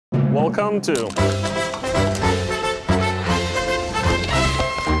Welcome to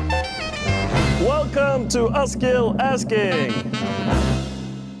Askill Asking.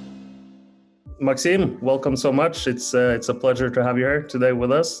 Maxime, welcome so much. It's a pleasure to have you here today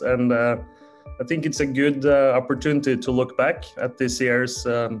with us, and I think it's a good opportunity to look back at this year's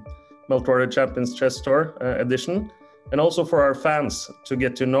Meltwater Champions Chess Tour edition, and also for our fans to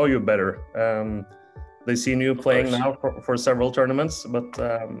get to know you better. They've seen you playing now for several tournaments,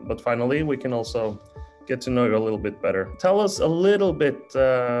 but finally we can also get to know you a little bit better. Tell us a little bit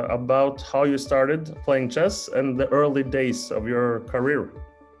about how you started playing chess and the early days of your career.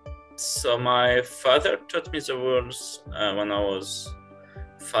 So my father taught me the rules when I was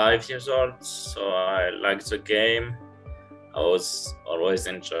 5 years old, so I liked the game. I was always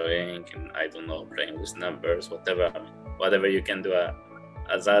enjoying, and I don't know, playing with numbers, whatever you can do at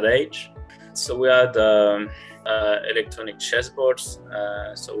that age. So we had electronic chessboards.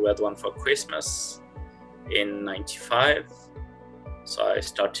 So we had one for Christmas in '95. So I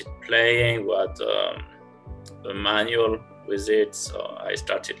started playing. We had a manual with it. So I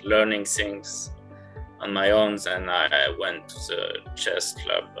started learning things on my own. And I went to the chess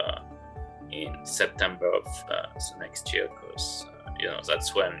club in September of the next year, because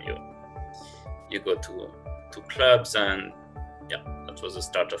that's when you go to clubs, and yeah, that was the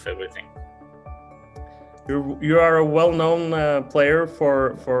start of everything. You are a well-known player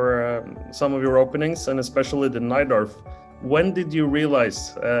for some of your openings, and especially the Najdorf. When did you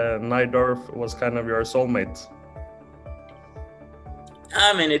realize Najdorf was kind of your soulmate?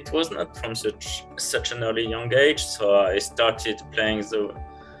 I mean, it was not from such an early young age. So I started playing the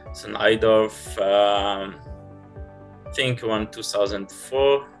Najdorf, I think around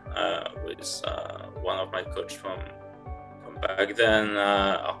 2004, with one of my coaches from back then,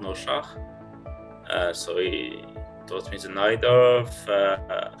 Arnaud Char. So he taught me the Najdorf.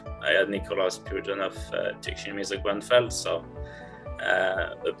 I had Nicolas Spiridonov teaching me the Grunfeld, so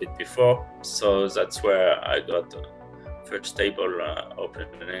a bit before. So that's where I got the first table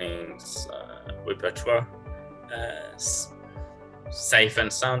openings repertoire. Safe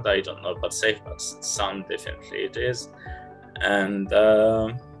and sound, I don't know about safe, but sound definitely it is. And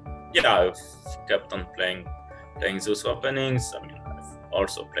I've kept on playing those openings. I mean, I've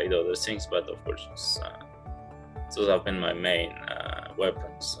also played other things, but of course those have been my main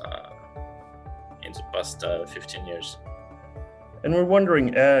weapons in the past 15 years. And we're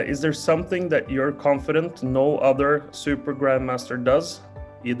wondering, is there something that you're confident no other super grandmaster does,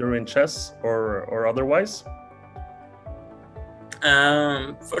 either in chess or otherwise?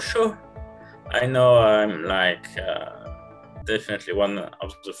 For sure. I know I'm definitely one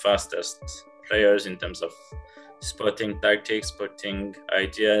of the fastest players in terms of spotting tactics, spotting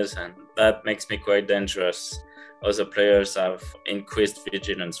ideas, and that makes me quite dangerous. Other players have increased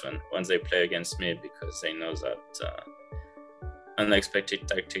vigilance when they play against me, because they know that unexpected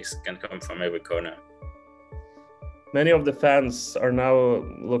tactics can come from every corner. Many of the fans are now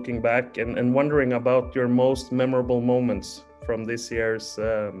looking back and wondering about your most memorable moments from this year's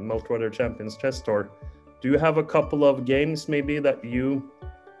Meltwater Champions Chess Tour. Do you have a couple of games maybe that you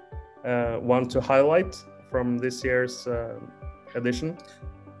want to highlight from this year's edition?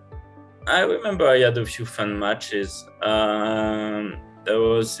 I remember I had a few fun matches. There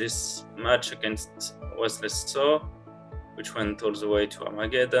was this match against Wesley So, which went all the way to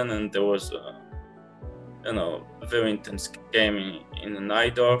Armageddon, and there was a very intense game in the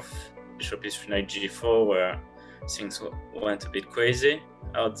Najdorf, Bishop is knight G4, where things went a bit crazy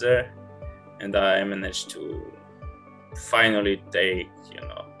out there, and I managed to finally take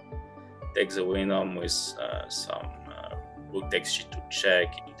the win home with some rook takes G2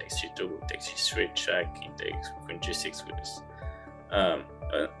 check, he takes G2, rook takes G3 check, he takes queen G6 with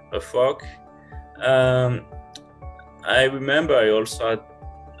a fork. I remember I also had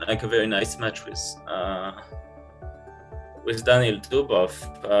a very nice match with Daniel Dubov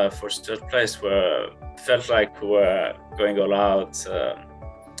for third place, where it felt like we were going all out,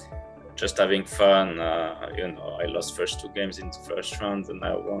 just having fun. I lost first two games in the first round, and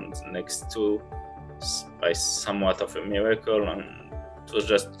I won the next two by somewhat of a miracle, and it was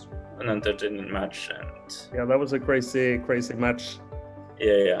just an entertaining match. And yeah, that was a crazy match.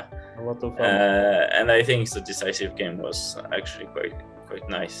 Yeah. A lot of fun. And I think the decisive game was actually quite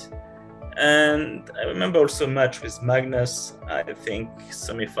nice. And I remember also a match with Magnus, I think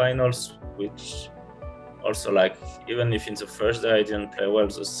semifinals, which also, even if in the first day I didn't play well,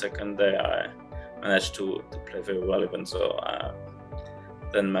 the second day I managed to play very well, even though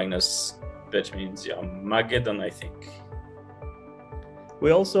then Magnus bet me in the Armageddon, I think. We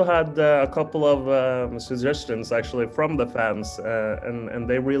also had a couple of suggestions actually from the fans, and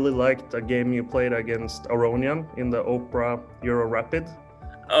they really liked a game you played against Aronian in the Opera Euro Rapid.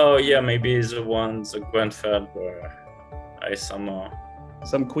 Oh yeah, maybe the one, the Grenfell, where I somehow...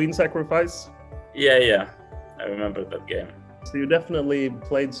 Some queen sacrifice? Yeah, I remember that game. So you definitely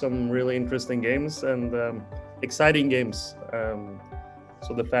played some really interesting games and exciting games.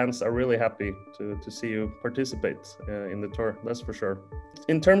 So the fans are really happy to see you participate in the tour, that's for sure.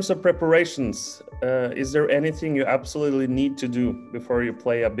 In terms of preparations, is there anything you absolutely need to do before you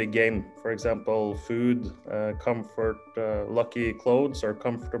play a big game? For example, food, comfort, lucky clothes or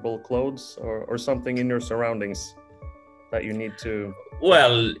comfortable clothes, or something in your surroundings that you need to?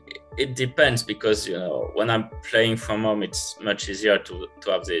 Well, it depends, because when I'm playing from home, it's much easier to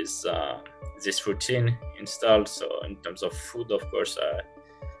have this routine installed. So in terms of food, of course,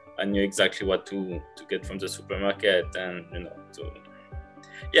 I knew exactly what to get from the supermarket, and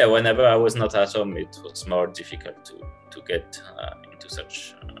whenever I was not at home, it was more difficult to get into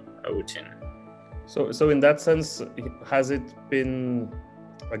such a routine. So in that sense, has it been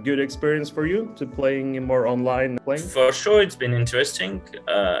a good experience for you to playing more online playing? For sure, it's been interesting,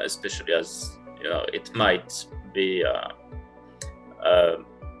 especially as it might be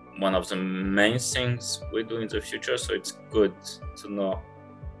one of the main things we do in the future. So it's good to know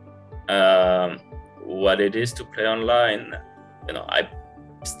what it is to play online. I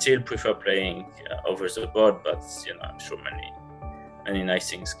still prefer playing over the board, but I'm sure many nice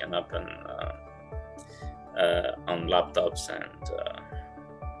things can happen on laptops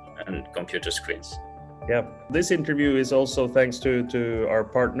and computer screens. Yeah, this interview is also thanks to our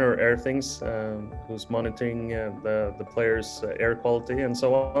partner Airthings, who's monitoring the players' air quality and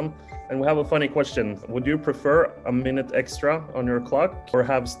so on. And we have a funny question: would you prefer a minute extra on your clock or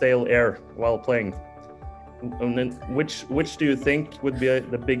have stale air while playing? And then which do you think would be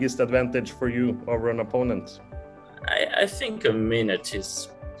the biggest advantage for you over an opponent? I think a minute is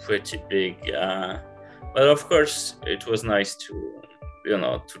pretty big, but of course it was nice to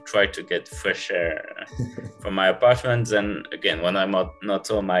try to get fresh air from my apartment. And again, when I'm not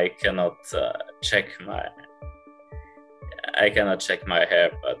home, I cannot check my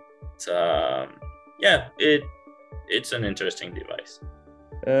hair. But it's an interesting device.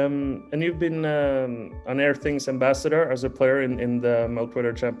 And you've been an Airthings ambassador as a player in the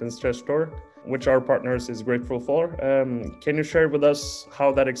Meltwater Champions Chess Tour, which our partners is grateful for. Can you share with us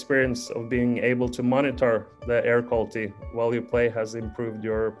how that experience of being able to monitor the air quality while you play has improved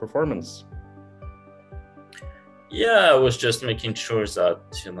your performance? Yeah, I was just making sure that,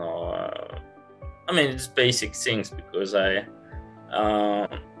 it's basic things, because I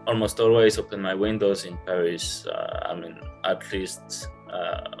almost always open my windows in Paris. At least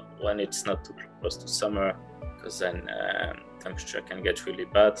when it's not too close to summer, because then temperature can get really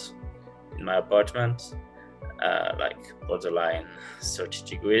bad in my apartment, like borderline 30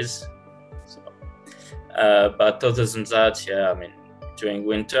 degrees. So, but other than that, during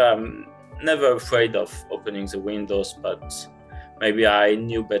winter, I'm never afraid of opening the windows, but maybe I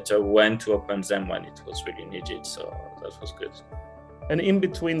knew better when to open them when it was really needed. So that was good. And in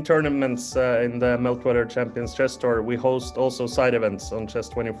between tournaments in the Meltwater Champions Chess Tour, we host also side events on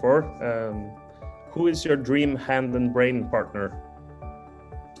Chess24. Who is your dream hand and brain partner?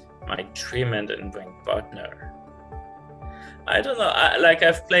 My dream hand and brain partner? I don't know.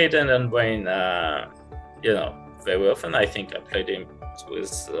 I've played hand and brain, very often. I think I played him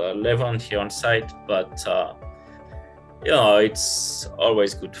with Levon here on site, but it's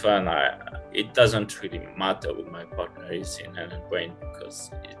always good fun. It doesn't really matter who my partner is in hand and brain, because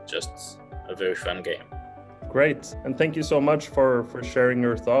it's just a very fun game. Great, and thank you so much for sharing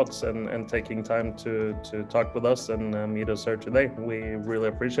your thoughts and taking time to talk with us and meet us here today. We really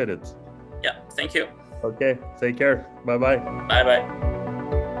appreciate it. Yeah, thank you. Okay, take care. Bye-bye. Bye-bye.